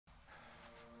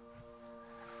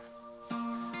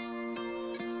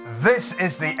This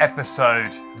is the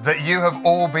episode that you have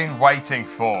all been waiting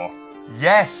for.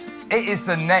 Yes, it is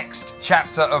the next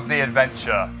chapter of the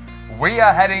adventure. We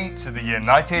are heading to the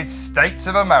United States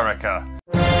of America.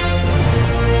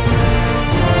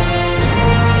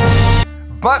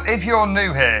 But if you're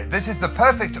new here, this is the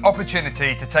perfect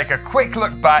opportunity to take a quick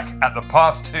look back at the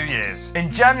past 2 years.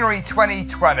 In January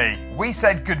 2020, we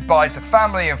said goodbye to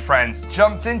family and friends,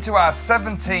 jumped into our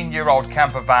 17-year-old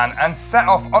camper van and set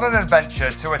off on an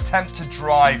adventure to attempt to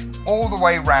drive all the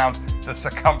way round the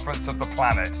circumference of the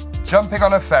planet. Jumping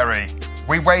on a ferry,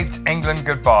 we waved England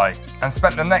goodbye and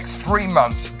spent the next 3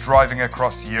 months driving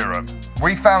across Europe.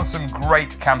 We found some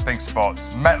great camping spots,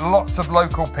 met lots of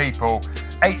local people,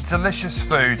 ate delicious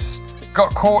foods,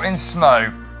 got caught in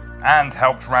snow, and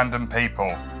helped random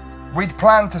people. We'd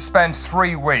planned to spend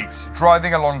 3 weeks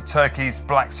driving along Turkey's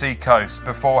Black Sea coast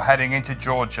before heading into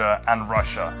Georgia and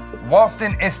Russia. Whilst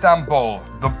in Istanbul,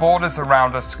 the borders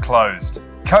around us closed.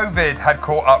 COVID had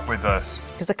caught up with us.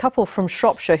 Because a couple from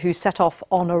Shropshire who set off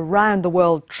on a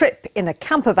round-the-world trip in a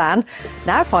camper van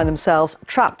now find themselves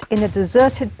trapped in a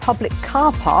deserted public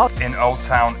car park In Old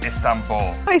Town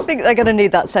Istanbul. I think they're going to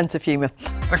need that sense of humour.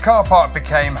 The car park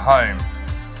became home.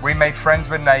 We made friends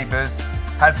with neighbours,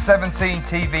 had 17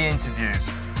 TV interviews,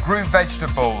 grew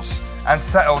vegetables, and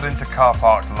settled into car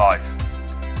park life.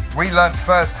 We learnt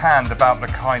firsthand about the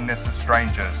kindness of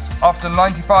strangers. After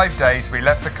 95 days, we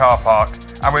left the car park,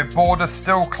 and with borders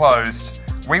still closed,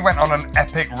 we went on an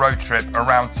epic road trip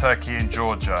around Turkey and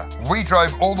Georgia. We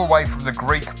drove all the way from the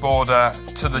Greek border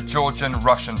to the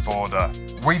Georgian-Russian border.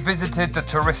 We visited the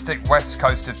touristic west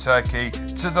coast of Turkey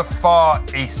to the far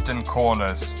eastern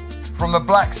corners, from the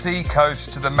Black Sea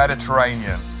coast to the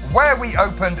Mediterranean, where we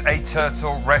opened a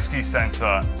turtle rescue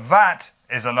centre. That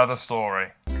is another story.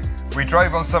 We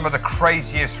drove on some of the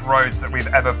craziest roads that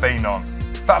we've ever been on,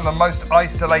 found the most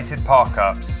isolated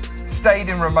park-ups, stayed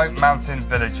in remote mountain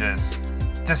villages,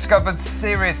 discovered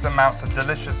serious amounts of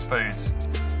delicious foods,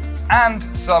 and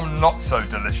some not so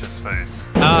delicious foods.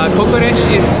 Coconut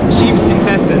is sheep's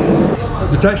intestines.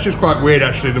 The texture's quite weird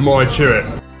actually, the more I chew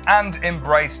it. And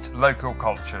embraced local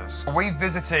cultures. We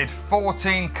visited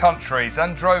 14 countries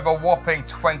and drove a whopping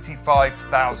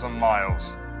 25,000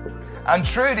 miles. And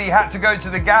Trudy had to go to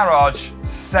the garage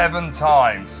 7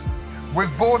 times.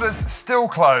 With borders still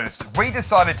closed, we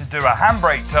decided to do a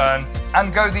handbrake turn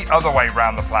and go the other way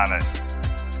round the planet.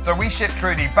 So we shipped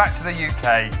Trudy back to the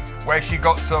UK, where she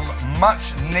got some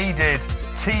much needed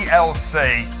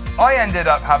TLC. I ended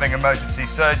up having emergency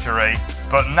surgery,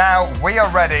 but now we are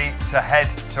ready to head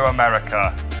to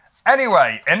America.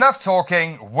 Anyway, enough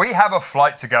talking, we have a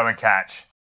flight to go and catch.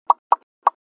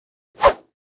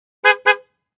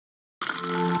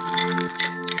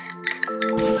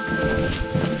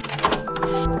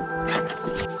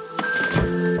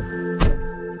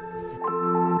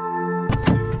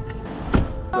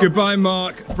 Goodbye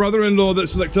Mark, brother-in-law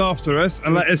that's looked after us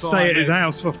and let us stay at his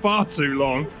house for far too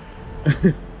long.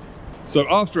 So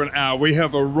after an hour we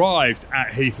have arrived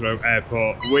at Heathrow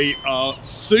Airport. We are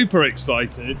super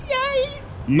excited. Yay!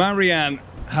 Marianne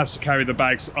has to carry the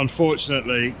bags,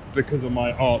 unfortunately, because of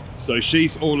my op. So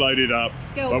she's all loaded up,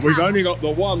 but we've only got the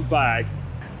one bag.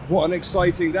 What an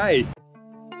exciting day.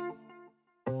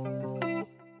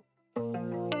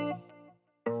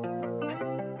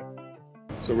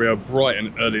 So we are bright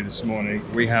and early this morning.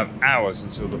 We have hours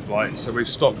until the flight, so we've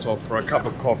stopped off for a cup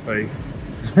of coffee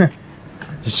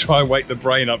to try and wake the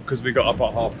brain up because we got up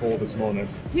at 4:30 this morning.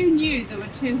 Who knew there were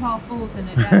 2 4:30s in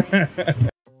a day?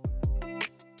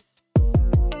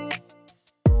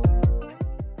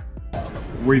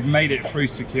 We've made it through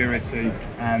security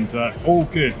and all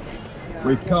good.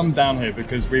 We've come down here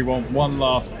because we want one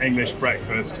last English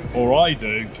breakfast, or I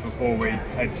do, before we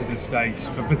head to the States.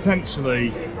 But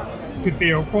potentially, could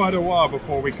be quite a while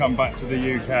before we come back to the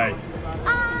UK.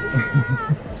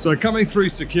 So coming through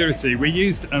security, we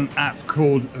used an app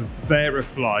called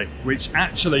Verifly, which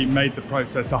actually made the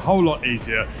process a whole lot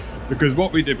easier, because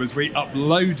what we did was we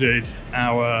uploaded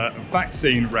our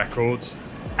vaccine records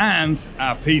and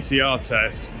our PCR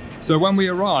test. So when we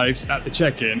arrived at the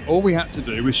check-in, all we had to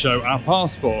do was show our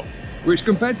passport, which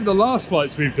compared to the last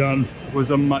flights we've done was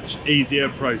a much easier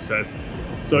process.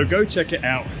 So go check it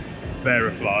out,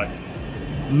 Verifly.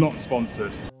 Not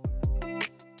sponsored.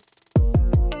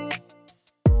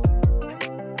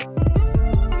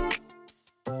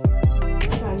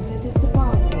 Transit is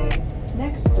departing.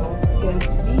 Next stop goes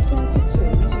B32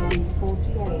 to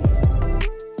B48.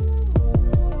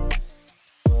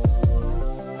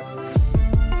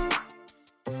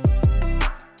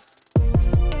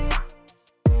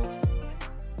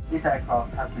 This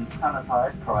aircraft has been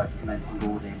sanitised prior to commencing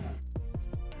boarding.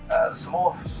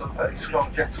 some very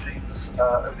strong jet streams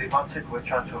over the Atlantic. We're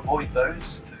trying to avoid those.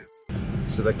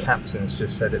 So the captain's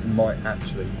just said it might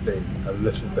actually be a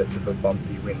little bit of a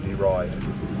bumpy, windy ride.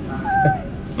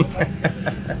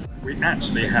 We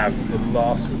actually have the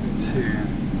last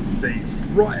 2 seats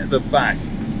right at the back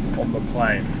on the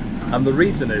plane. And the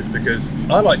reason is because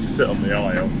I like to sit on the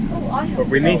aisle, but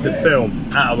we need to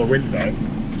film out of the window.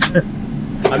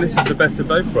 And this is the best of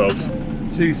both worlds.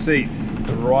 2 seats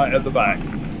right at the back.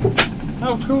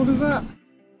 How cool is that?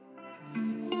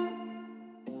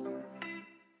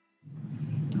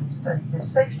 The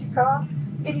safety car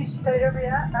in your seat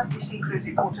area, and this includes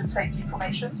important safety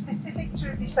information specific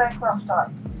to this aircraft type,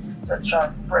 such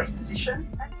as brake position.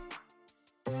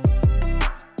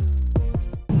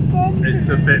 It's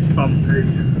a bit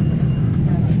bumpy.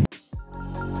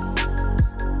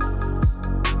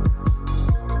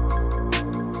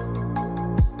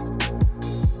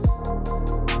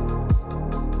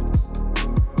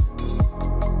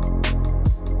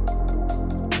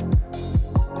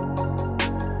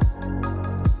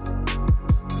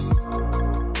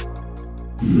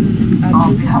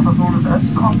 On behalf of all of us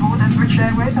on board British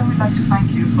Airways, I would like to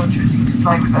thank you for choosing to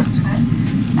fly with us today,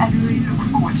 and we really look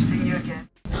forward to seeing you again.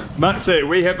 That's it,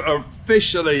 we have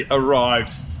officially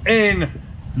arrived in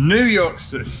New York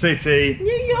City.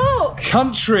 New York!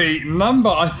 Country number,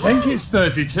 I think it's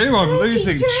 32, I'm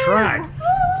losing track.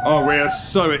 Oh, we are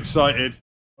so excited.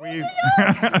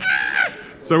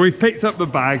 So we've picked up the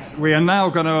bags. We are now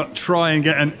gonna try and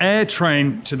get an air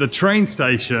train to the train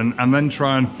station and then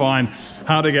try and find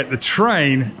how to get the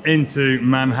train into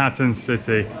Manhattan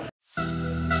City.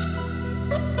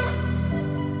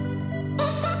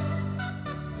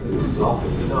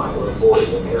 Self-denial or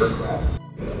boarding an aircraft.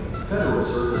 Federal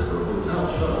service for hotel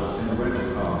shuttles and rental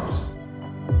cars.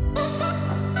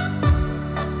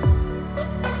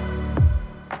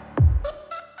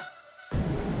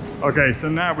 Okay, so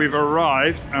now we've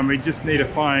arrived and we just need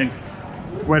to find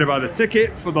where to buy the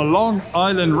ticket for the Long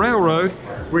Island Railroad,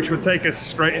 which will take us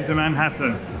straight into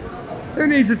Manhattan. Who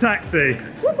needs a taxi?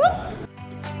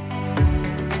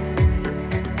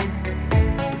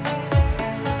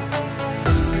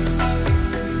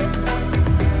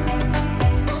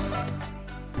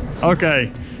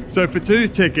 Okay, so for 2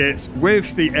 tickets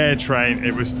with the air train,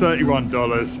 it was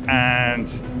 $31,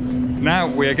 and now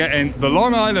we're getting the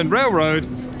Long Island Railroad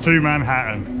to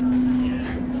Manhattan.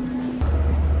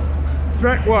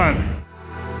 Track 1.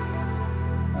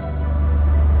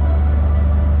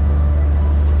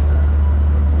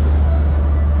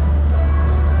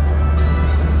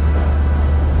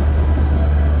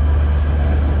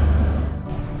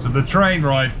 So the train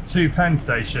ride to Penn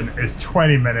Station is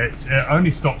 20 minutes. It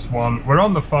only stops 1. We're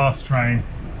on the fast train.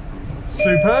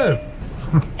 Superb.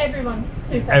 Everyone's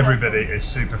super. Everybody is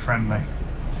super friendly.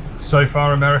 So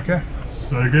far, America,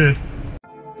 so good.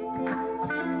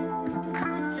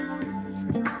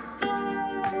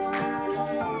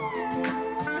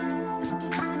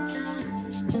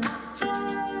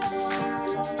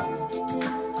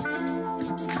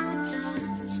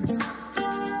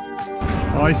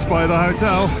 I spy the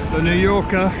hotel, the New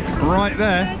Yorker, right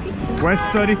there, West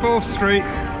 34th Street.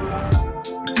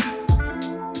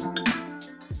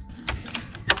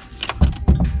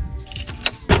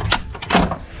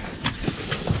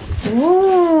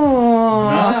 Ooh.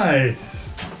 Nice.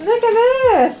 Look at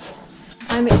this.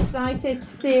 I'm excited to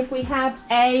see if we have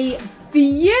a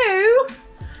view.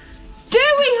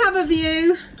 Do we have a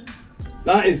view?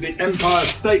 That is the Empire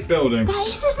State Building. That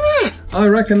is, isn't it? I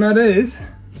reckon that is.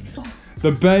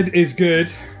 The bed is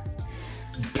good,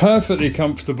 perfectly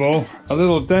comfortable. A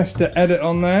little desk to edit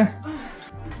on there.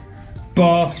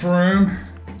 Bathroom,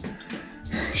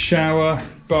 shower,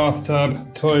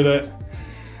 bathtub, toilet,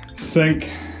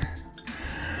 sink.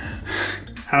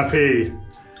 Happy,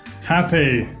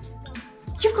 happy.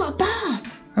 You've got a bath.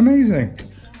 Amazing.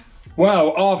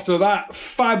 Well, after that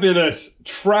fabulous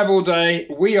travel day,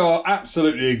 we are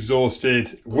absolutely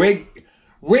exhausted.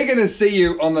 We're going to see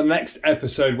you on the next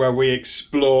episode where we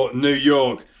explore New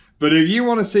York. But if you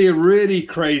want to see a really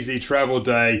crazy travel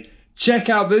day, check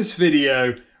out this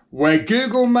video where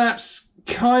Google Maps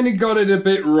kind of got it a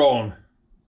bit wrong.